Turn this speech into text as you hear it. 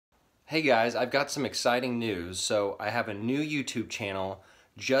Hey guys, I've got some exciting news. So I have a new YouTube channel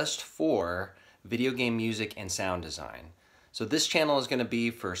just for video game music and sound design. So this channel is going to be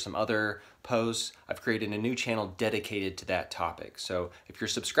for some other posts. I've created a new channel dedicated to that topic. So if you're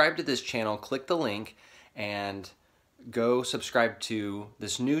subscribed to this channel, click the link and go subscribe to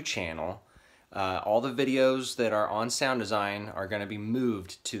this new channel. All the videos that are on sound design are going to be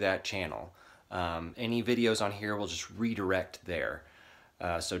moved to that channel. Any videos on here will just redirect there.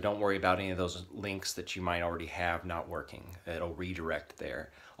 So don't worry about any of those links that you might already have not working. It'll redirect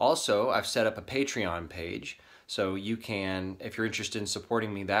there. Also, I've set up a Patreon page, so you can, if you're interested in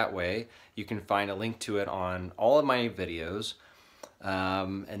supporting me that way, you can find a link to it on all of my videos.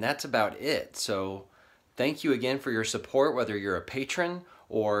 And that's about it. So thank you again for your support, whether you're a patron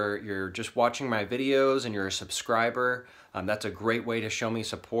or you're just watching my videos and you're a subscriber. That's a great way to show me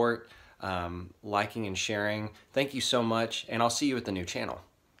support. Liking and sharing. Thank you so much, and I'll see you at the new channel.